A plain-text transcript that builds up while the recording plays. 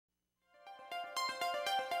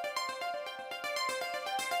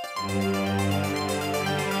Hello,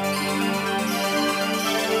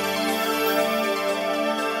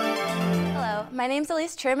 my name is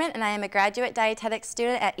Elise Truman, and I am a graduate dietetics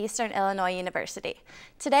student at Eastern Illinois University.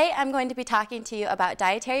 Today, I'm going to be talking to you about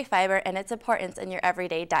dietary fiber and its importance in your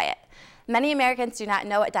everyday diet. Many Americans do not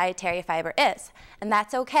know what dietary fiber is, and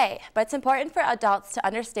that's okay, but it's important for adults to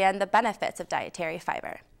understand the benefits of dietary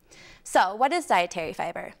fiber. So, what is dietary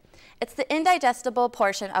fiber? It's the indigestible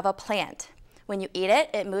portion of a plant. When you eat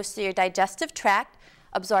it, it moves through your digestive tract,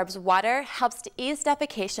 absorbs water, helps to ease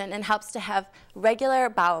defecation, and helps to have regular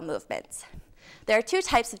bowel movements. There are two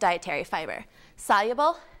types of dietary fiber,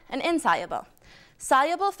 soluble and insoluble.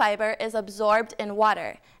 Soluble fiber is absorbed in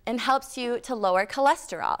water and helps you to lower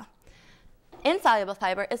cholesterol. Insoluble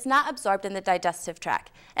fiber is not absorbed in the digestive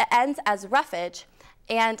tract. It ends as roughage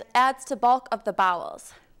and adds to bulk of the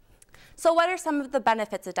bowels. So what are some of the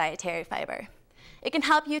benefits of dietary fiber? It can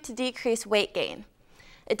help you to decrease weight gain.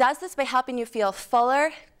 It does this by helping you feel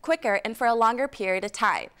fuller, quicker, and for a longer period of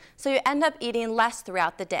time, so you end up eating less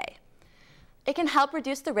throughout the day. It can help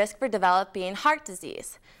reduce the risk for developing heart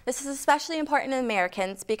disease. This is especially important in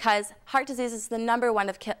Americans because heart disease is the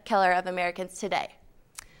 #1 killer of Americans today.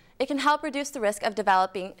 It can help reduce the risk of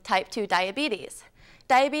developing type 2 diabetes.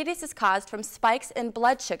 Diabetes is caused from spikes in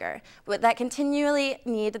blood sugar that continually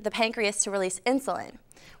need the pancreas to release insulin.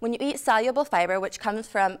 When you eat soluble fiber, which comes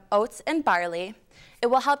from oats and barley, it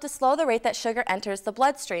will help to slow the rate that sugar enters the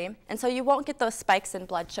bloodstream, and so you won't get those spikes in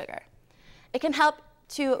blood sugar. It can help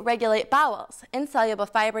to regulate bowels. Insoluble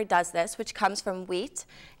fiber does this, which comes from wheat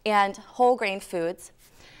and whole grain foods,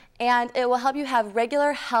 and it will help you have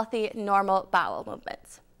regular, healthy, normal bowel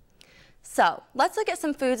movements. So let's look at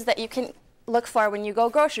some foods that you can look for when you go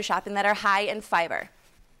grocery shopping that are high in fiber.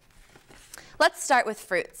 Let's start with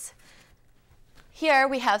fruits. Here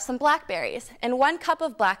we have some blackberries. In 1 cup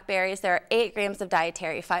of blackberries, there are 8 grams of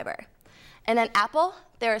dietary fiber. In an apple,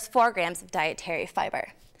 there is 4 grams of dietary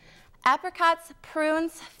fiber. Apricots,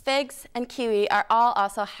 prunes, figs, and kiwi are all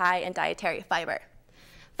also high in dietary fiber.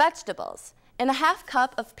 Vegetables. In a 1/2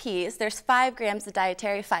 cup of peas, there's 5 grams of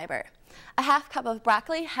dietary fiber. A 1/2 cup of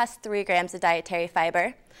broccoli has 3 grams of dietary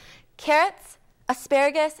fiber. Carrots,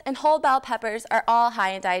 asparagus, and whole bell peppers are all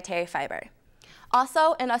high in dietary fiber.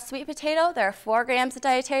 Also, in a sweet potato, there are 4 grams of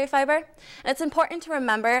dietary fiber. And it's important to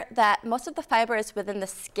remember that most of the fiber is within the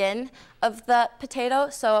skin of the potato,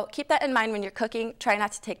 so keep that in mind when you're cooking. Try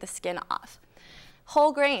not to take the skin off.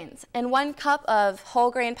 Whole grains. In 1 cup of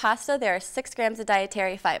whole grain pasta, there are 6 grams of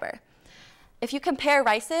dietary fiber. If you compare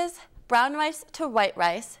rices, brown rice to white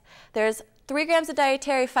rice, there's 3 grams of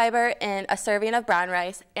dietary fiber in a serving of brown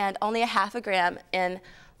rice and only a 1/2 gram in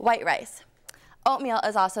white rice. Oatmeal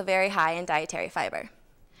is also very high in dietary fiber.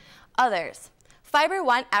 Others. Fiber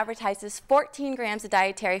One advertises 14 grams of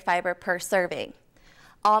dietary fiber per serving.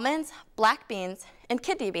 Almonds, black beans, and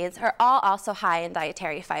kidney beans are all also high in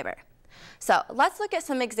dietary fiber. So let's look at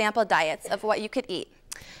some example diets of what you could eat.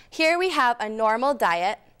 Here we have a normal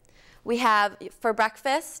diet. We have, for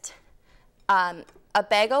breakfast, a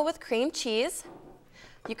bagel with cream cheese.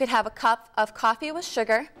 You could have a cup of coffee with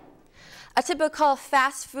sugar. A typical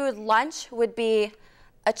fast food lunch would be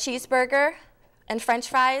a cheeseburger and french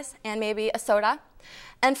fries and maybe a soda.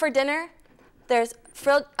 And for dinner, there's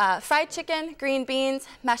fried chicken, green beans,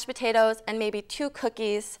 mashed potatoes, and maybe 2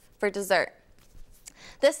 cookies for dessert.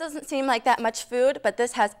 This doesn't seem like that much food, but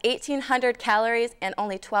this has 1,800 calories and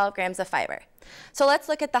only 12 grams of fiber. So let's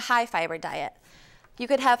look at the high fiber diet. You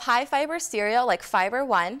could have high fiber cereal like Fiber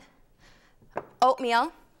One,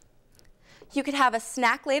 oatmeal. You could have a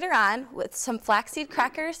snack later on with some flaxseed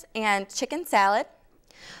crackers and chicken salad.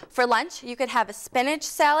 For lunch, you could have a spinach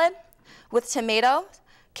salad with tomato,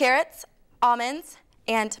 carrots, almonds,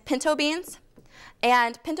 and pinto beans.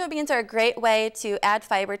 And pinto beans are a great way to add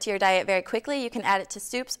fiber to your diet very quickly. You can add it to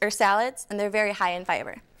soups or salads, and they're very high in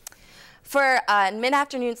fiber. For a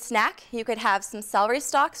mid-afternoon snack, you could have some celery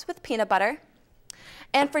stalks with peanut butter.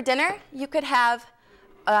 And for dinner, you could have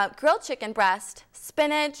grilled chicken breast,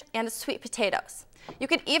 spinach, and sweet potatoes. You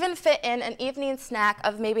could even fit in an evening snack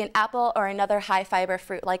of maybe an apple or another high fiber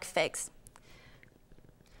fruit like figs.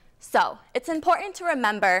 So it's important to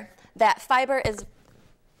remember that fiber is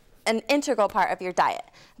an integral part of your diet.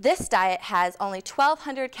 This diet has only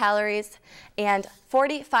 1,200 calories and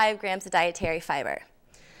 45 grams of dietary fiber.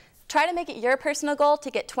 Try to make it your personal goal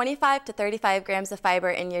to get 25 to 35 grams of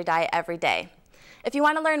fiber in your diet every day. If you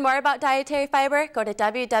want to learn more about dietary fiber, go to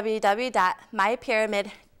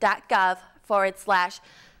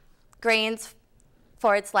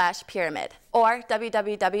www.mypyramid.gov/grains/pyramid or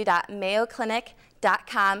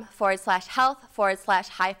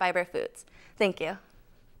www.mayoclinic.com/health/high fiber foods. Thank you.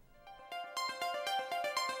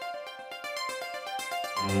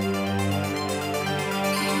 day.